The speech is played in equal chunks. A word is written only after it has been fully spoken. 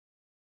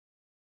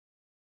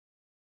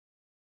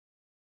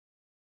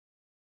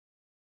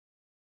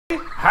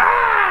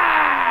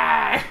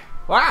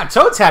Wow,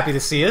 Toad's happy to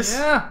see us.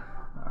 Yeah.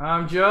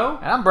 I'm Joe.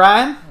 And I'm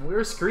Brian.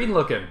 We're screen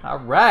looking. All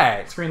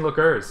right. Screen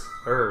lookers.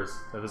 We're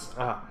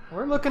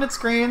looking at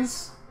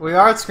screens. We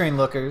are screen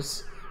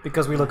lookers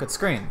because we look at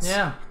screens.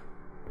 Yeah.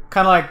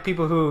 Kind of like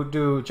people who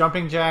do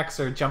jumping jacks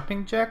or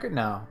jumping jack.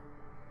 No.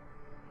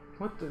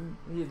 What the?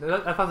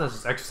 I thought that was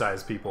just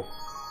exercise people.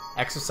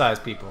 Exercise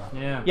people.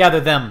 Yeah. Yeah,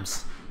 they're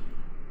thems.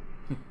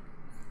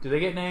 Do they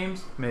get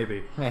names?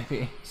 Maybe.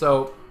 Maybe.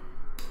 So,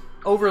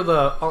 over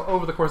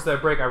the course of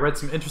that break, I read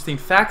some interesting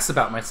facts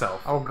about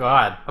myself. Oh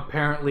God.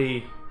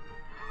 Apparently,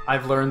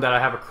 I've learned that I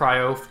have a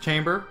cryo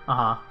chamber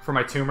for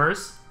my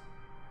tumors.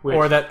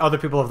 Or that other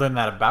people have learned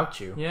that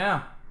about you.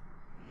 Yeah.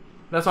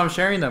 That's why I'm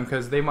sharing them,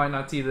 because they might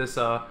not see this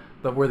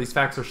where these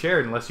facts are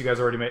shared unless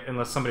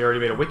somebody already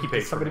made a wiki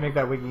page. Somebody make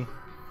that wiki.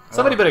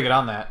 Somebody better get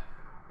on that.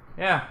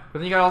 Yeah, but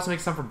then you gotta also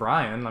make some for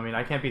Brian. I mean,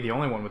 I can't be the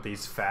only one with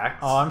these facts.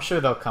 Oh, I'm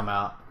sure they'll come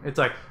out. It's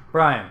like,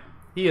 Brian,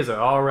 he is an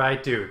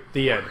alright dude.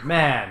 The end.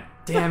 Man,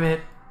 damn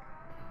it.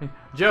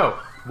 Joe,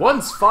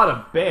 once fought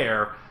a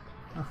bear.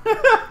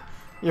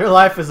 Your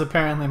life is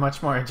apparently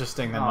much more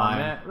interesting than mine.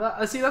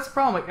 Man. See, that's the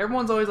problem. Like,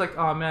 everyone's always like,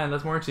 oh man,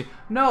 that's more interesting.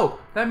 No,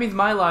 that means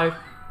my life,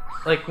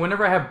 like,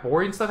 whenever I have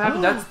boring stuff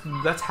happen,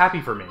 that's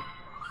happy for me.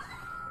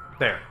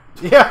 There.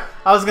 Yeah,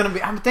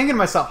 I'm thinking to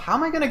myself, how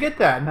am I gonna get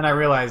that? And then I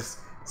realized,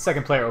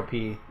 second player OP.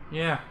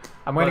 Yeah.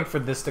 I'm waiting for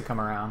this to come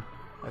around.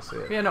 I see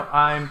it. Yeah, no,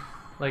 I'm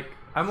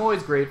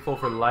always grateful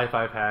for the life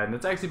I've had, and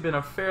it's actually been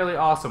a fairly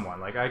awesome one.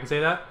 Like, I can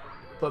say that.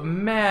 But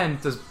man,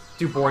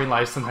 do boring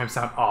lives sometimes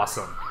sound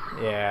awesome.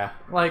 Yeah.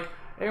 Like,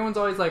 everyone's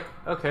always like,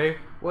 okay,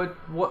 what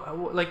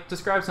like,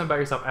 describe something about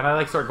yourself. And I,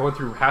 like, start going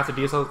through half the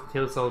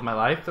details of my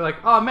life. They're like,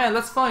 oh man,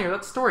 that's funny, or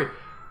that's a story.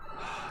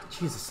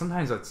 Jesus,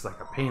 sometimes that's like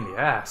a pain in the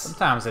ass.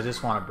 Sometimes I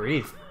just want to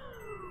breathe.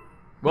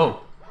 Whoa.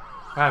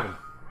 What happened?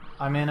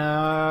 I'm in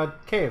a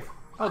cave.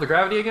 Oh, the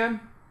gravity again?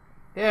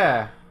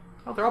 Yeah.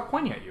 Oh, they're all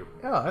pointing at you.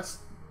 Oh, that's...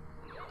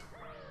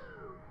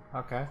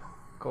 Okay,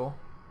 cool.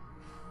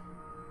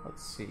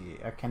 Let's see.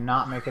 I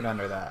cannot make it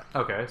under that.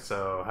 Okay,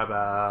 so how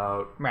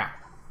about... Meow.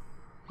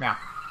 Meow.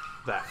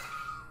 That.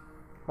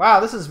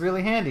 Wow, this is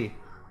really handy.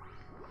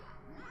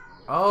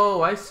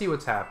 Oh, I see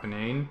what's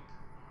happening.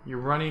 You're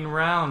running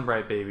round,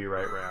 right baby,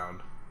 right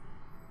round.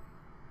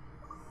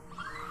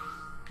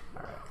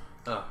 Alright.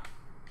 Ugh.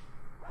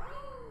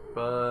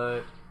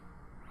 But...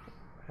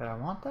 Did I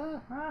want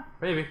that?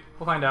 Maybe.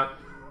 We'll find out.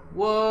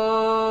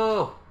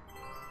 Whoa!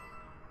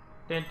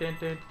 Dun, dun,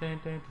 dun, dun,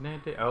 dun,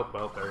 dun, dun. Oh,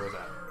 well, there goes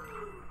that.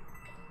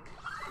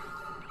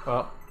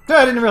 Well,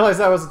 I didn't realize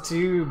that was a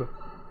tube.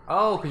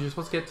 Oh, because you're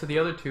supposed to get to the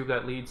other tube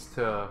that leads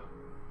to...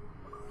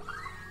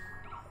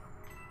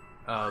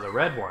 the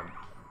red one,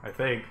 I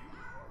think.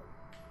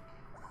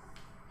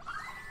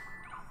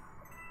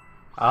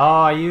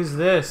 Oh, I use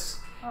this.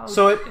 Oh,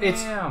 so damn.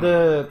 it's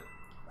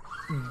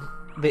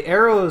the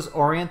arrows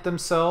orient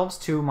themselves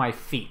to my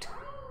feet.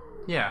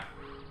 Yeah.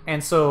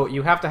 And so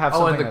you have to have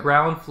something... Oh, and the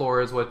ground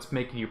floor is what's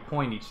making you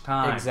point each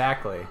time.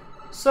 Exactly.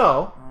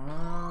 So,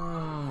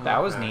 that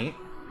was okay. neat.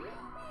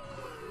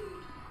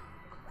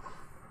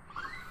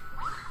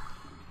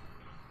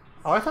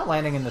 Oh, I thought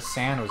landing in the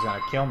sand was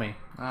gonna kill me.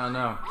 I don't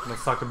know.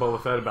 Let's talk to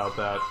Boba Fett about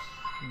that.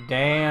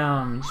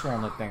 Damn, you just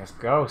won't let things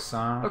go,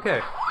 son.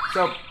 Okay,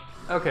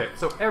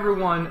 so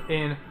everyone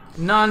in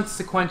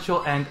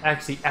non-sequential and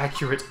actually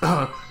accurate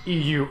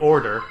EU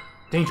order,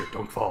 danger,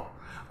 don't fall.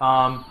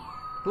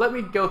 Let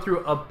me go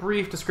through a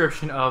brief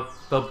description of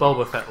the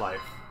Boba Fett life.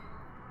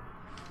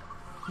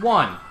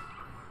 1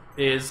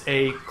 is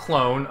a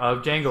clone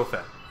of Jango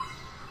Fett.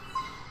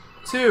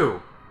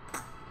 2,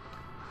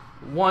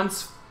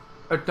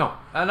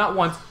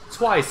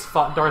 twice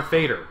fought Darth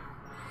Vader.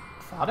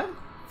 Fought him?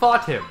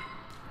 Fought him.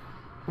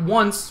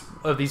 Once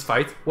of these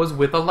fights was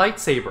with a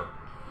lightsaber.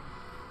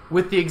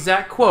 With the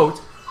exact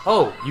quote,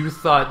 "Oh, you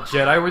thought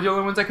Jedi were the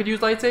only ones that could use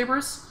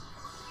lightsabers?"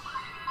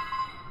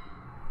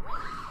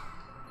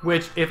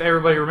 Which, if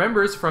everybody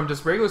remembers from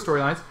just regular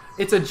storylines,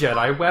 it's a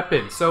Jedi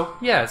weapon. So,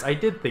 yes, I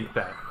did think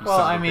that. Well,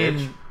 I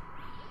mean,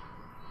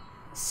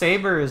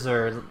 sabers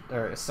or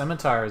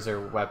scimitars are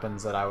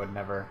weapons that I would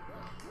never...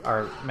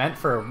 are meant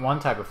for one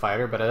type of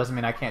fighter, but it doesn't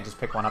mean I can't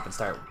just pick one up and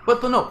start... But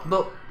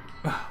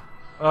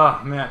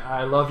oh, man,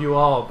 I love you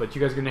all, but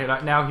you guys are going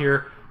to now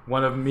hear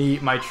one of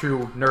my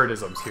true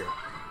nerdisms here.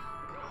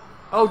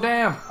 Oh,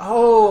 damn.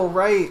 Oh,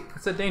 right.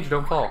 It said danger,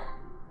 don't fall.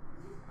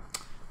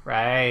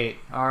 Right.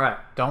 Alright.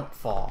 Don't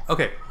fall.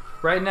 Okay,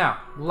 right now,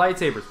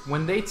 lightsabers.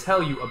 When they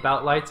tell you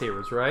about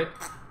lightsabers, right?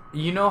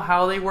 You know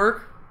how they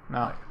work?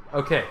 No.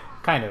 Okay.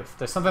 Kind of.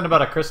 There's something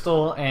about a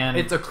crystal and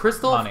it's a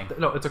crystal. money.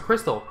 No, it's a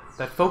crystal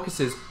that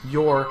focuses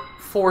your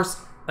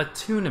force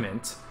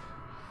attunement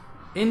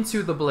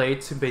into the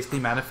blade to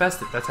basically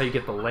manifest it. That's how you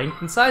get the length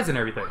and size and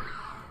everything.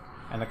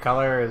 And the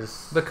color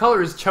is... The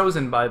color is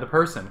chosen by the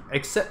person,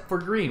 except for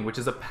green, which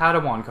is a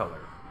Padawan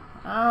color.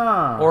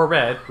 Oh. Or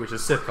red, which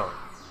is Sith color.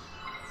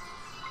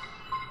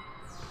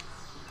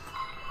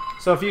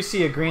 So if you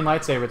see a green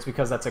lightsaber, it's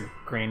because that's a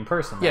green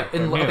person. Yeah, like,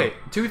 they're new. okay,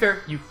 to be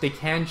fair, they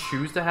can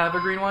choose to have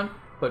a green one,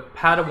 but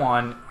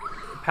Padawans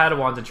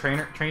and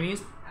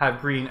trainees have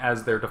green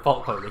as their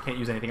default color. They can't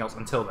use anything else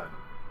until then.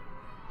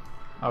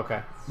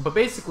 Okay. But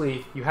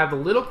basically, you have the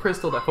little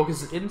crystal that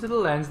focuses into the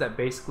lens that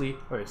basically...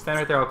 Wait, stand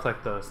right there, I'll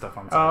collect the stuff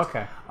on the Oh, sides.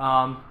 okay.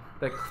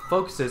 That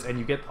focuses, and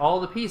you get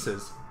all the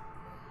pieces.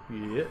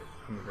 Yeah,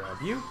 let me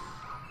grab you.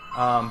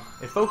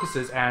 It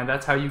focuses, and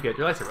that's how you get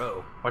your lightsaber.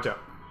 Uh-oh, watch out.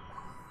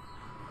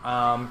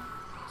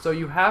 So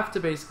you have to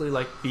basically,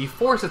 like, be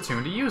force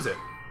attuned to use it.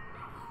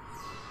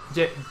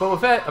 Boba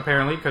Fett,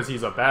 apparently, because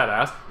he's a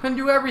badass, can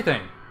do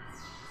everything.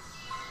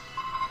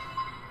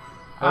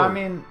 I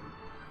mean...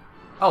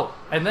 Oh,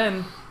 and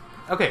then...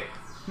 Okay,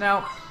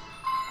 now,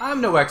 I'm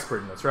no expert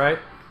in this, right?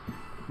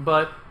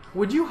 But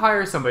would you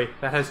hire somebody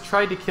that has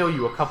tried to kill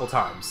you a couple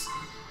times?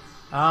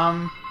 I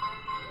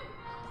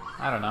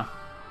don't know.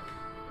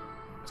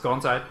 Let's go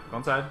inside. Go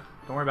inside.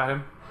 Don't worry about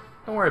him.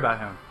 Don't worry about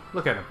him.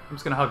 Look at him. I'm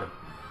just gonna hug him.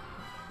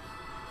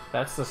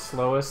 That's the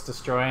slowest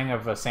destroying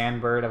of a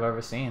sandbird I've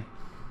ever seen.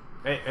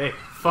 Hey,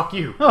 fuck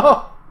you.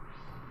 Oh!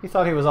 He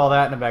thought he was all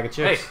that in a bag of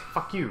Hey, chips.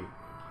 fuck you.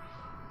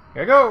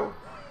 Here we go!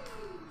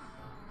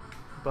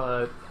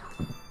 But...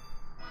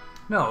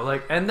 No,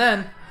 like, and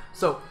then...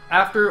 So,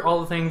 after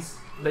all the things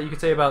that you could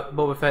say about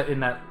Boba Fett in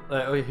that,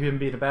 him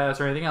being a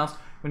badass or anything else,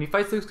 when he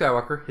fights Luke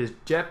Skywalker, his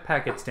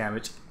jetpack gets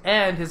damaged,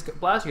 and his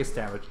blaster gets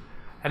damaged,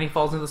 and he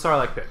falls into the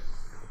Sarlacc pit.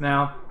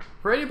 Now,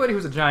 for anybody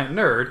who's a giant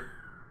nerd,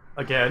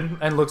 again,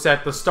 and looks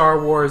at the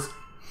Star Wars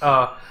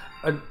a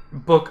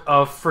book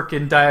of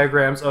frickin'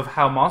 diagrams of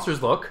how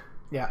monsters look,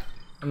 Yeah.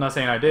 I'm not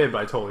saying I did,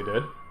 but I totally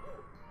did,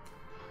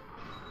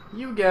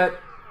 you get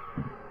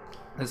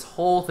this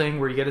whole thing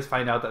where you get to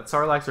find out that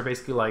Sarlaccs are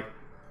basically like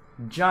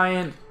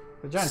giant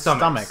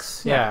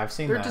stomachs. Yeah, I've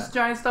seen They're that. just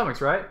giant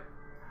stomachs, right?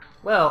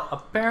 Well,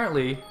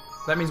 apparently,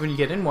 that means when you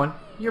get in one,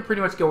 you're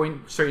pretty much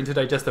going straight into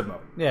digestive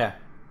mode. Yeah.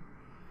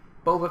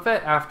 Boba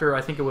Fett, after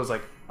I think it was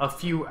like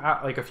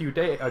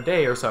a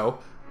day or so,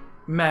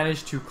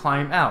 managed to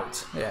climb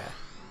out. Yeah.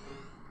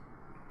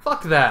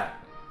 Fuck that.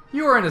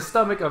 You are in the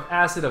stomach of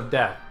acid of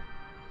death.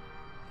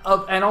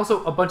 And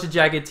also a bunch of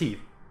jagged teeth.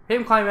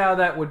 Him climbing out of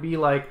that would be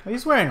like...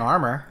 He's wearing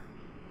armor.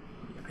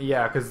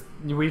 Yeah, because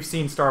we've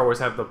seen Star Wars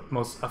have the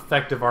most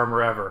effective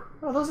armor ever.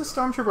 Oh, those are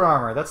Stormtrooper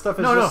armor. That stuff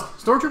is No, just...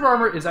 Stormtrooper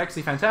armor is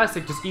actually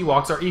fantastic, just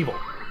Ewoks are evil.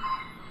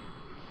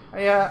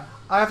 Yeah,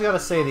 I've got to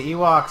say the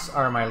Ewoks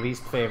are my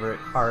least favorite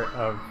part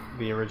of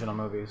the original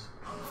movies.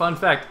 Fun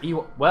fact,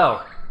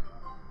 well,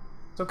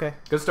 It's okay.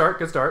 good start.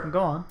 Go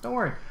on. Don't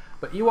worry.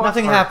 But Ewoks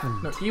Nothing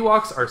happened. No,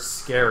 Ewoks are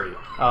scary.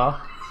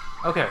 Oh.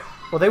 Okay.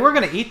 Well, they were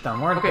going to eat them,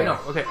 weren't Okay, they? no.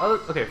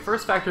 Okay,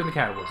 first factor in the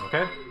cannibalism,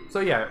 okay? So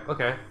yeah,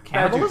 okay.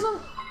 Cannibalism?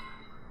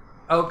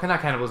 Oh,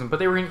 not cannibalism, but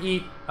they were gonna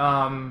eat,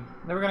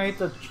 They were going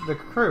to eat the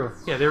crew.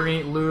 yeah, they were gonna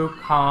eat Luke,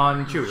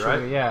 Han, Chewie,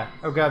 right? Yeah.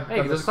 Oh, grab Hey,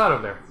 there's a this. cloud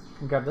over there.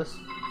 Grab this.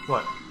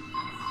 What?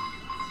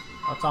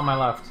 What's on my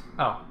left?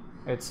 Oh.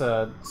 It's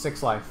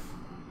 6 life.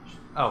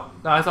 Oh.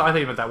 No, I thought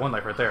you meant that one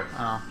life right there.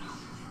 Oh.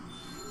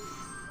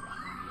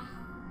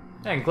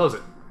 Yeah, I can close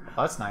it.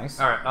 Well, that's nice.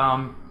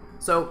 Alright,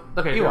 so,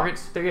 okay,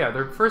 Ewoks.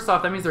 they're first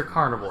off, that means they're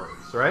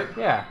carnivores, right?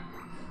 Yeah.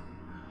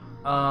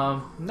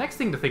 Next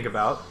thing to think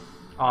about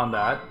on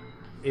that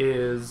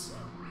is...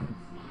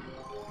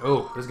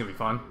 Oh, this is gonna be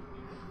fun.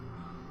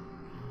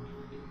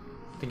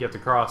 I think you have to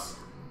cross.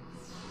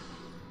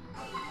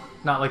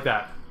 Not like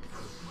that.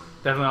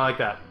 Definitely not like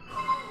that.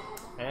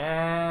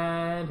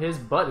 And his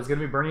butt is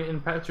gonna be burning in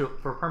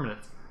for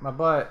permanent. My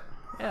butt.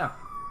 Yeah.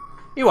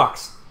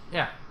 Ewoks.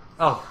 Yeah.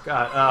 Oh,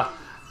 God.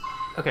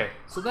 Okay,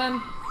 so then...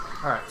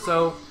 Alright,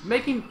 so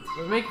making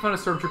fun of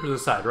stormtroopers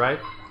aside, right?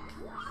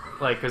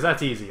 Like, because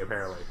that's easy,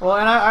 apparently. Well,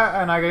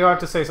 and I do have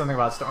to say something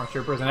about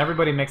stormtroopers, and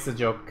everybody makes the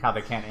joke how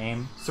they can't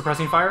aim.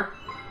 Suppressing fire?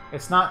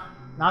 It's not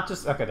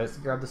just... Okay, let's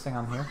grab this thing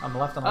on here. On the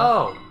left, on the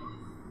left.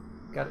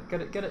 Oh!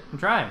 Get it. I'm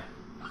trying.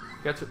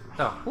 Got to...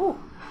 Oh.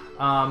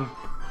 Whew.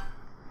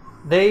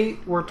 They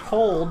were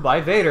told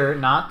by Vader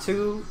not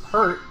to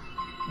hurt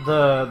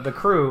the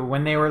crew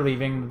when they were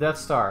leaving the Death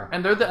Star.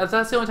 And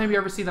that's the only time you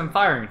ever see them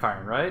firing,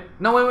 right?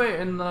 No, wait,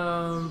 in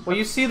the... Well,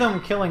 you see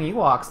them killing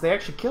Ewoks. They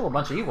actually kill a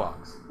bunch of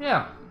Ewoks.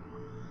 Yeah.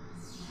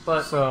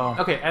 But, So...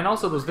 okay, and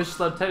also those vicious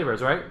lead teddy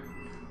bears, right?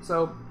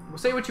 So,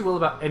 say what you will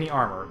about any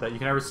armor that you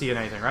can ever see in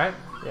anything, right?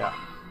 Yeah.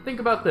 Think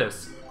about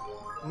this.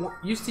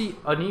 You see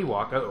an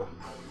Ewok, uh-oh.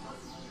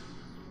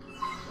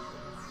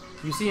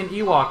 You see an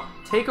Ewok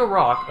take a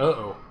rock,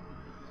 uh-oh.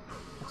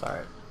 That's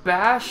alright.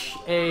 Bash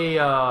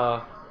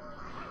a,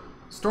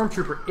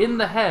 stormtrooper in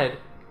the head,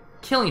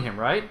 killing him,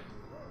 right?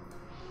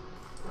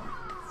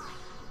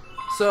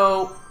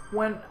 So,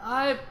 when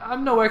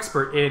I'm no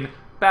expert in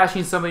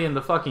bashing somebody in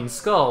the fucking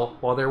skull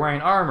while they're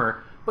wearing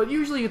armor, but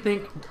usually you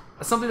think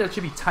something that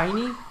should be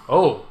tiny.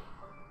 Oh.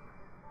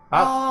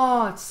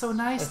 Oh, it's so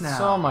nice It's now.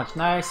 so much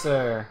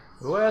nicer.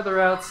 The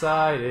weather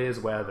outside is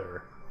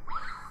weather.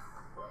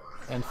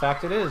 In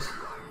fact, it is.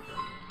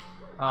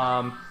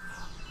 No,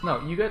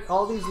 you get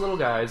all these little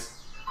guys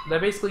that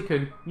basically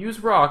could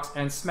use rocks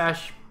and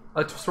smash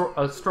a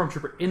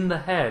stormtrooper in the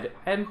head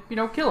and,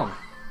 kill him.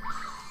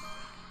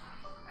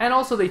 And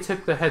also they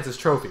took the heads as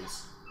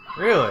trophies.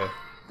 Really?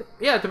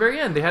 Yeah, at the very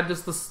end, they had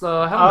just this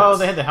helmets. Oh,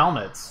 they had the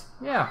helmets.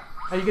 Yeah.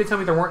 Are you gonna tell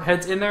me there weren't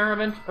heads in there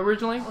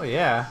originally? Oh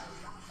yeah.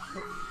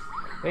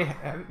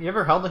 You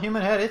ever held a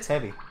human head? It's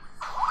heavy.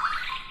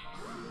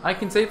 I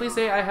can safely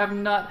say I have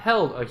not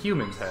held a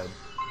human's head.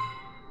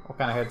 What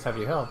kind of heads have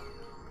you held?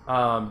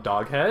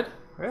 Dog head,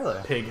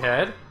 Really? pig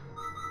head,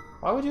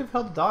 Why would you have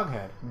held a dog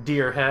head?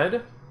 deer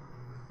head.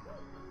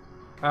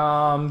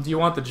 Do you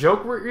want the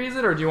joke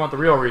reason or do you want the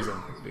real reason?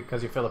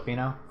 Because you're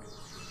Filipino?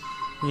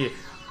 Yeah.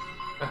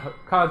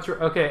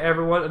 Okay,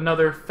 everyone,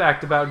 another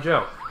fact about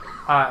Joe.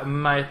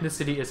 My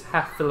ethnicity is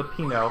half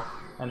Filipino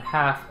and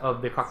half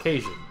of the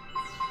Caucasian.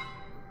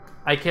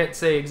 I can't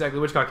say exactly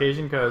which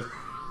Caucasian because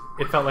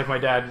it felt like my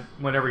dad,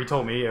 whenever he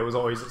told me, it was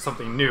always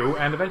something new,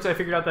 and eventually I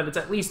figured out that it's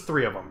at least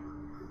 3 of them.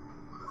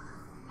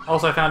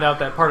 Also, I found out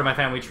that part of my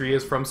family tree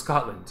is from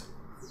Scotland.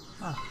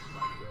 Huh.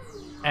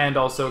 And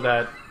also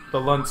that the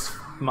Luntz,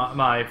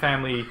 my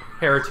family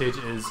heritage,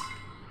 is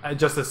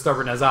just as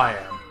stubborn as I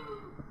am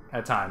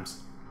at times.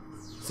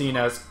 Seeing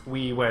as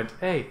we went,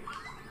 hey,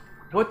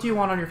 what do you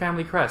want on your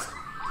family crest?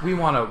 We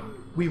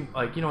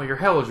like, you know, your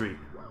heraldry.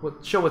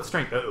 Show what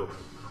strength. Uh-oh.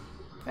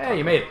 Hey,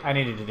 you made it. I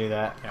needed to do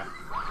that. Yeah.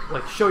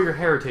 Like, show your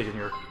heritage and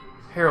your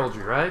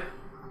heraldry, right?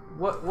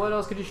 What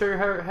else could you show your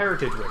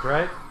heritage with,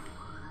 right?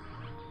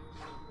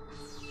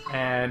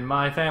 And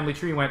my family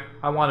tree went,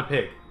 I want a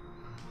pig.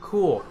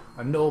 Cool.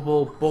 A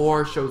noble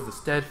boar shows the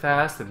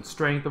steadfast and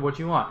strength of what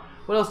you want.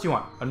 What else do you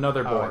want?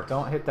 Another boar. Oh,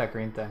 don't hit that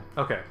green thing.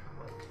 Okay.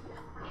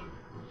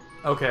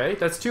 Okay,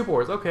 that's 2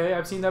 boars. Okay,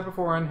 I've seen that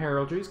before on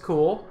heraldries.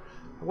 Cool.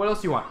 What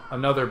else do you want?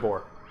 Another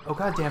boar. Oh,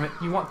 god damn it.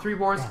 You want 3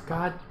 boars? Yeah.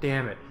 God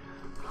damn it.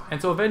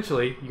 And so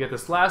eventually, you get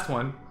this last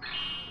one.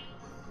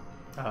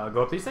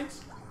 Go up these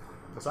things.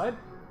 The side.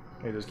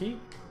 Maybe there's a key.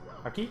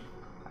 A key?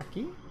 A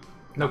key?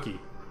 No key.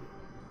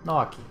 No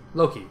a key.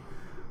 Low key.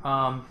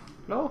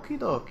 Loki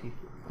doki.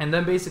 And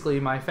then basically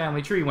my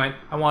family tree went,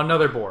 I want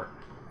another boar.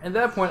 At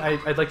that point,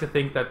 I'd like to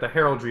think that the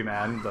heraldry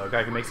man, the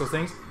guy who makes those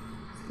things,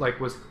 like,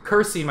 was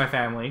cursing my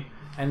family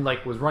and,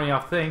 like, was running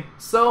off the thing.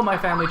 So my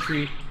family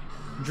tree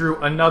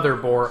drew another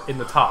boar in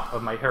the top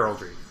of my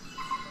heraldry.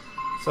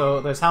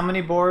 So there's how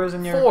many boars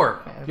in your...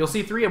 4. You'll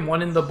see 3 and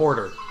 1 in the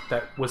border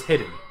that was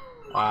hidden.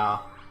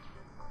 Wow.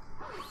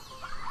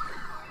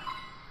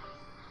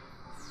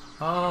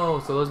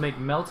 Oh, so those make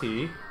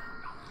melty.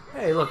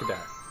 Hey, look at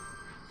that.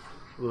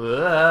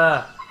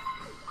 Ugh.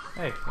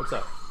 Hey, what's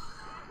up?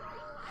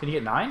 Can you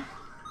get 9?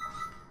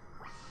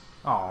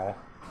 Oh.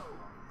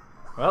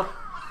 Well,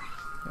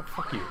 yeah,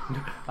 fuck you.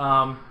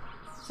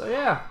 So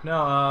yeah,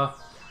 no,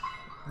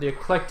 the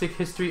eclectic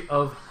history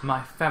of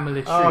my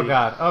family tree. Oh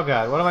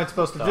god, what am I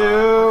supposed to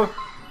do?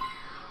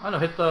 I don't know,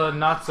 hit the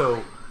not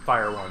so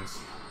fire ones.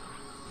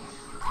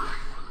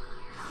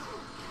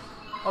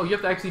 Oh, you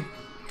have to actually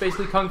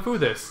basically kung fu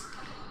this.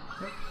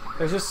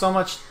 There's just so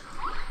much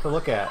to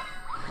look at.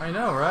 I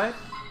know, right?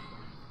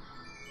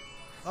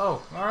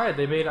 Oh, alright,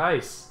 they made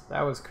ice.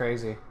 That was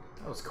crazy.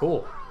 That was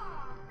cool.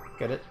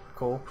 Get it?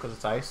 Cool, because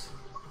it's ice.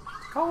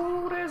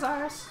 Cold as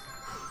ice.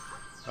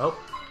 Oh.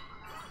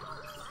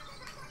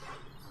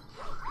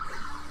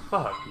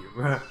 Fuck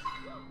you.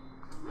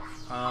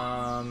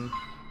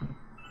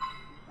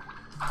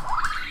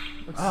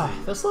 Let's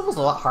see. This level's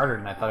a lot harder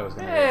than I thought it was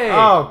going to Hey! be.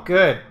 Oh,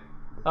 good.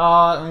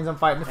 Oh, that means I'm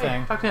fighting the Hey,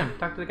 thing. talk to him.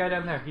 Talk to the guy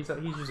down there. He's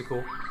usually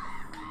cool.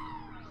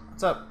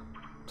 What's up,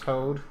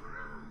 Toad?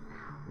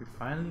 We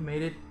finally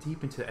made it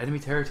deep into enemy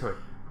territory.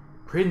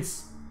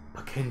 Prince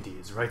Pakendi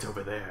is right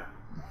over there.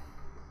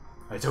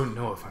 I don't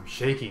know if I'm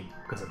shaking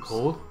because I'm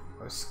cold.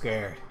 I was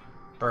scared.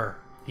 Brr.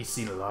 He's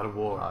seen a lot of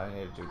war. Oh, I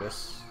need to do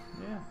this.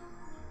 Yeah.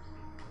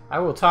 I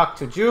will talk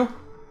to Jew.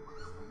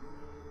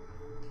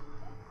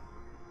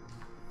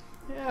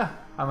 Yeah.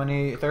 How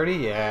many? 30?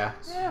 Yeah.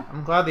 Yeah.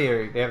 I'm glad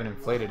they haven't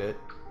inflated it.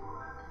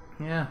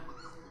 Yeah.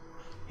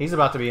 He's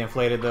about to be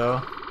inflated,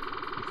 though.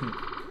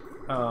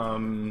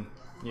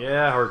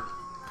 Yeah, or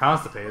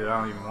constipated. I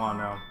don't even want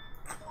to know.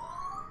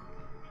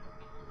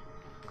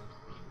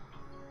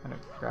 I'm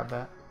gonna grab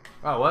that.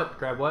 Oh, what?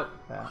 Grab what?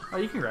 Yeah. Oh,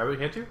 you can grab it,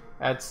 can't you?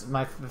 That's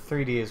the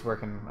 3D is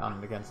working on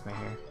it against me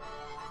here.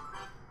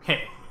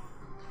 Hey.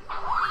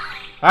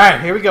 Alright,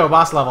 here we go,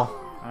 boss level.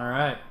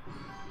 Alright.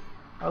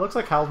 Oh, it looks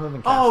like Howl's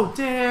moving castle. Oh,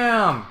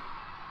 damn!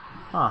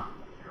 Huh.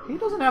 He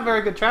doesn't have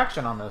very good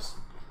traction on this.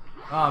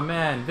 Oh,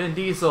 man. Vin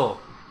Diesel.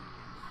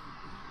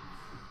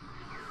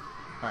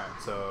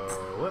 Alright, so...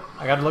 what?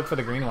 I gotta look for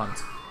the green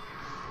ones.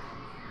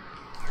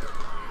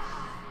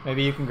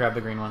 Maybe you can grab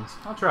the green ones.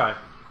 I'll try.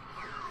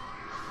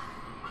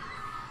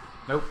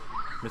 Nope.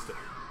 Missed it.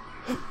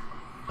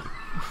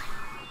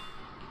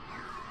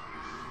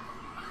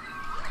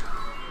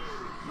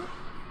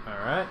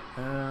 Alright.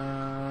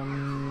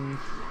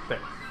 There.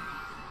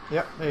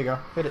 Yep, there you go.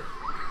 Hit it.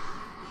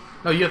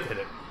 No, you have to hit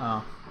it.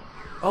 Oh.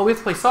 Oh, we have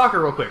to play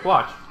soccer real quick.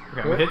 Watch.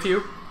 Okay, I'm gonna hit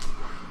you.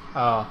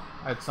 Oh.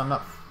 I'm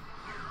not...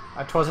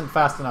 I wasn't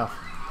fast enough.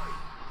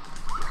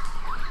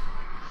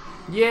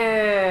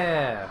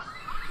 Yeah!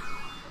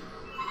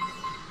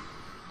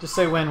 Just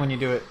say when you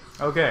do it.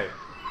 Okay.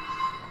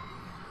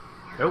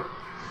 Nope.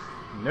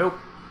 Nope.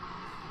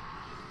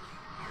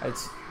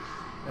 It's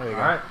there you go.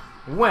 All right.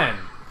 When?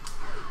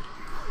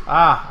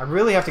 Ah, I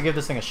really have to give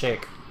this thing a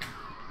shake.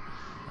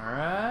 All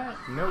right.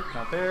 Nope,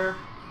 not there.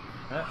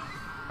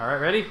 All right,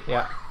 ready?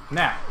 Yeah.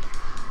 Now.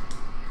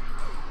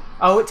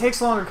 Oh, it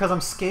takes longer because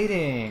I'm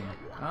skating.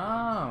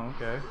 Oh,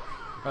 okay.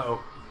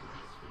 Uh-oh.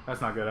 That's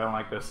not good. I don't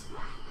like this.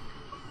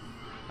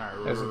 All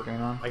right. There's a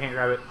green one. I can't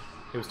grab it.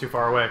 It was too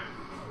far away.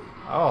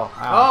 Oh.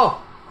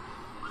 Ow.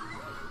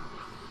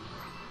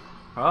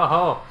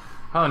 Oh.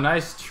 Oh,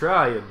 nice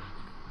try.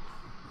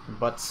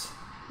 Butts.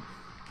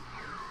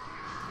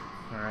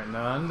 All right,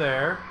 none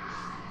there.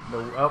 No,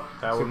 oh,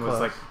 that Too one was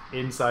close. like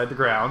inside the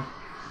ground.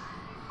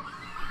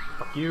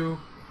 Fuck you.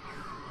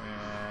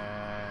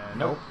 And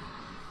nope.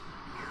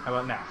 How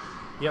about now?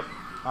 Yep.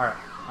 All right.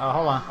 Oh,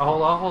 hold on.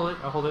 I'll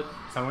hold it.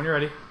 So when you're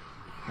ready,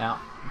 Now.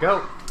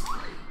 go.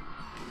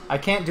 I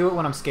can't do it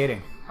when I'm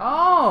skating.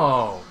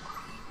 Oh.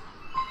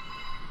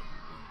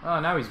 Oh,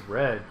 now he's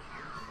red.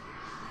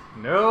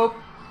 Nope.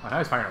 Oh, now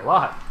he's firing a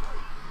lot.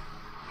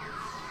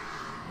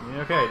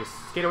 Yeah, okay, just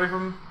skate away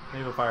from him.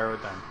 Maybe he'll fire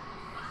with time.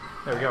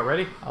 There we go.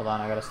 Ready? Hold on,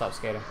 I gotta stop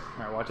skating.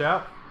 All right, watch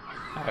out.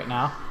 Alright,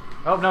 now.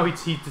 Oh no,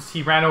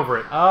 he ran over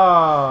it.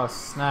 Oh,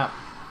 snap.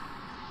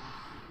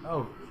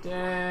 Oh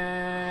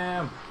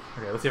damn.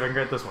 Okay, let's see if I can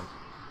get this one.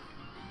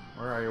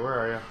 Where are you? Where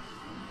are you?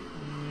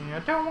 I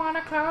don't want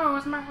to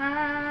close my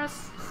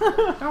eyes.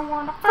 Don't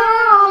want to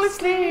fall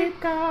asleep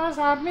cause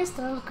I miss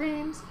those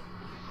greens.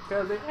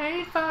 Cause they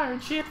ain't firing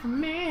shit for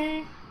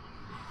me.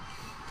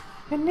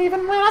 And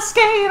even when I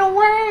skate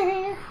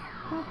away.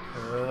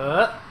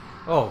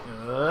 Oh.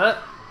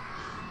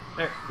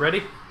 There,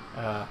 ready?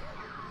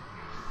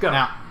 Go.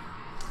 Now.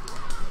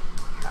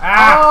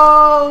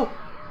 Oh!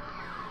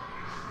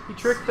 He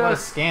tricked What a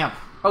us. scamp.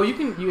 Oh, if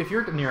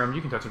you're near him,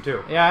 you can touch him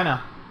too. Yeah, I know.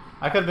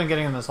 I could have been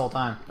getting him this whole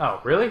time.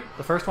 Oh, really?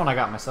 The first one I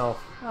got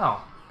myself.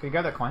 Oh. Could you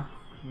grab that coin?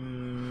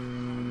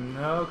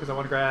 No, because I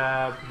want to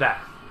grab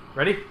that.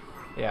 Ready?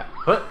 Yeah.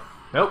 Put.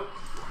 Nope.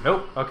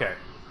 Nope. Okay.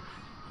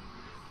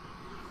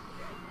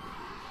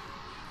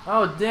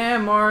 Oh,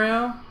 damn,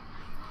 Mario.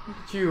 Look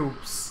at you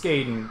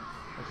skating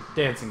like a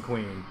dancing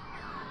queen.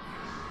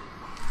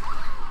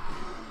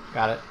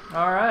 Got it.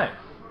 Alright.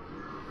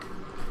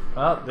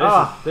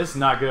 Well, this is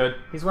not good.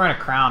 He's wearing a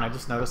crown. I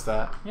just noticed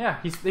that. Yeah,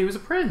 he was a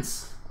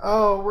prince.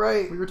 Oh,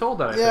 right. We were told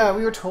that, I Yeah, think.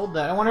 we were told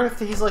that. I wonder if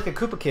he's like a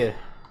Koopa Kid.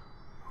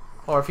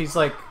 Or if he's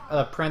like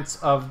a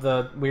prince of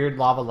the weird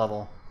lava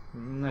level.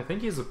 I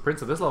think he's a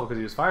prince of this level because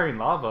he was firing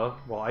lava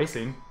while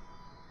icing.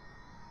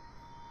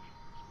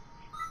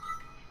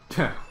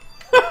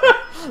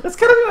 That's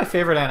gotta be my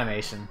favorite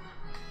animation.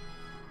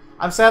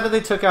 I'm sad that they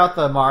took out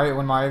the Mario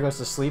when Mario goes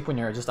to sleep when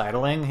you're just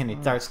idling and he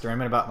starts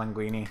dreaming about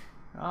Linguini.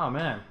 Oh,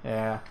 man.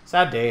 Yeah,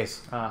 sad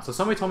days. So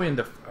somebody told me in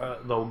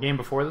the game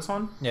before this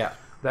one Yeah.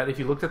 that if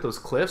you looked at those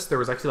cliffs, there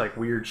was actually like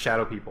weird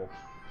shadow people.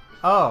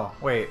 Oh,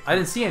 wait. I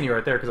didn't see any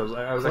right there because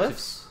I was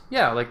Cliffs?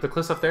 actually like the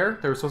cliffs up there.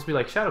 There were supposed to be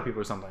like shadow people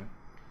or something.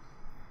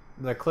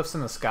 The cliffs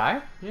in the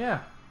sky? Yeah.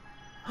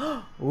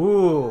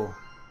 Ooh.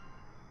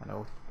 I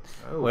know.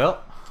 Oh.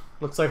 Well,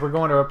 looks like we're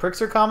going to a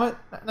Prixer Comet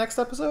next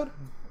episode.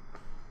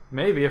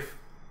 Maybe if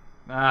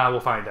we'll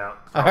find out.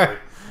 Alright.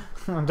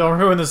 Probably. Don't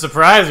ruin the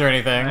surprise or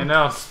anything. I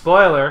know.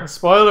 Spoiler.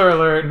 Spoiler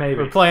alert. Maybe.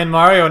 We're playing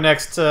Mario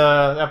next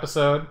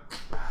episode.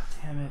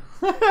 Damn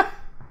it.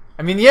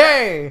 I mean,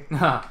 yay!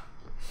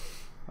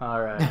 All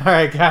right.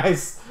 Alright,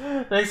 guys.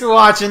 Thanks for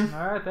watching.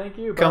 All right. Thank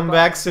you. Come Bye-bye.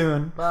 back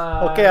soon.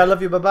 Bye. Okay, I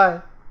love you.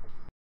 Bye-bye.